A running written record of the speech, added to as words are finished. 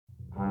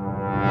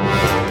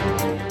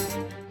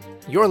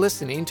You're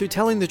listening to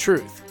Telling the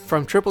Truth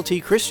from Triple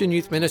T Christian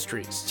Youth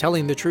Ministries,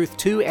 telling the truth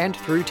to and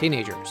through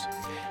teenagers.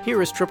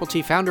 Here is Triple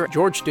T founder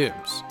George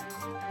Dooms.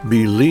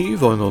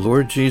 Believe on the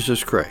Lord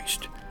Jesus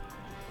Christ,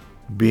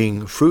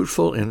 being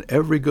fruitful in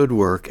every good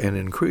work and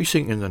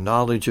increasing in the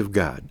knowledge of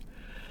God.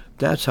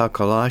 That's how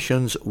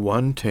Colossians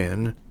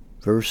 1:10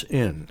 verse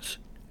ends.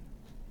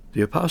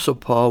 The Apostle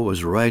Paul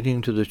was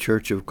writing to the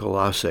church of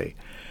Colossae,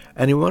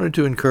 and he wanted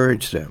to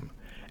encourage them.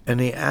 And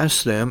he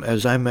asked them,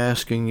 as I'm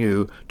asking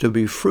you, to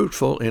be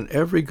fruitful in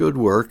every good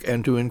work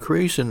and to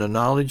increase in the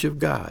knowledge of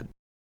God.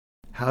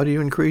 How do you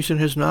increase in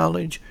His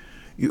knowledge?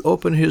 You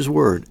open His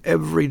Word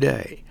every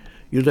day.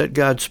 You let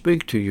God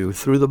speak to you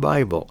through the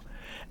Bible.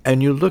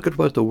 And you look at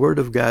what the Word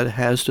of God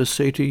has to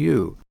say to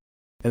you.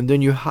 And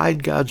then you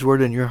hide God's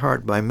Word in your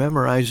heart by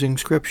memorizing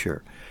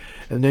Scripture.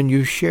 And then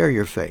you share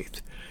your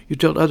faith. You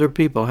tell other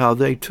people how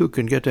they too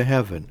can get to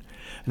heaven.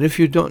 And if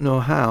you don't know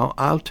how,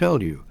 I'll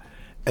tell you.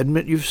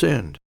 Admit you've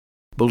sinned.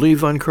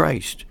 Believe on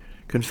Christ.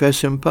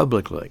 Confess Him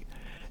publicly.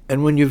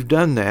 And when you've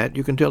done that,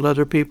 you can tell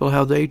other people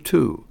how they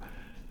too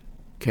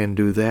can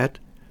do that.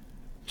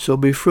 So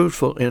be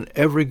fruitful in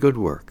every good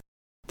work.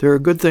 There are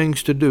good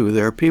things to do.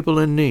 There are people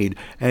in need,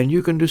 and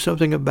you can do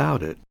something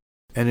about it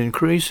and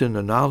increase in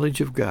the knowledge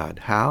of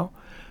God. How?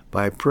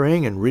 By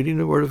praying and reading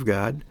the Word of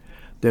God,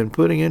 then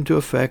putting into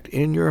effect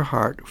in your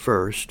heart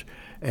first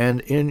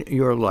and in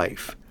your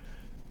life.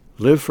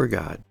 Live for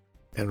God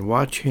and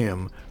watch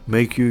Him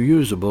make you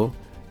usable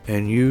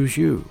and use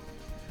you.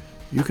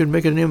 You can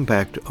make an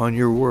impact on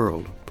your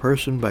world,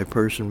 person by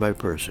person by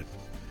person.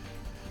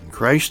 And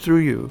Christ through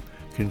you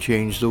can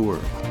change the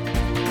world.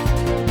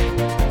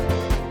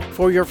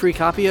 For your free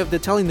copy of the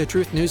Telling the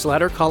Truth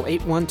newsletter, call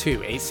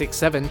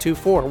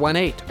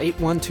 812-867-2418,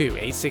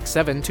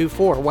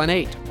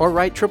 812-867-2418, or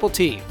write Triple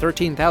T,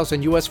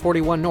 13,000 U.S.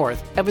 41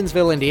 North,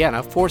 Evansville,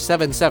 Indiana,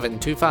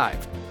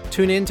 47725.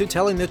 Tune in to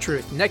Telling the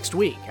Truth next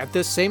week at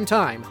this same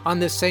time on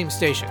this same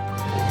station.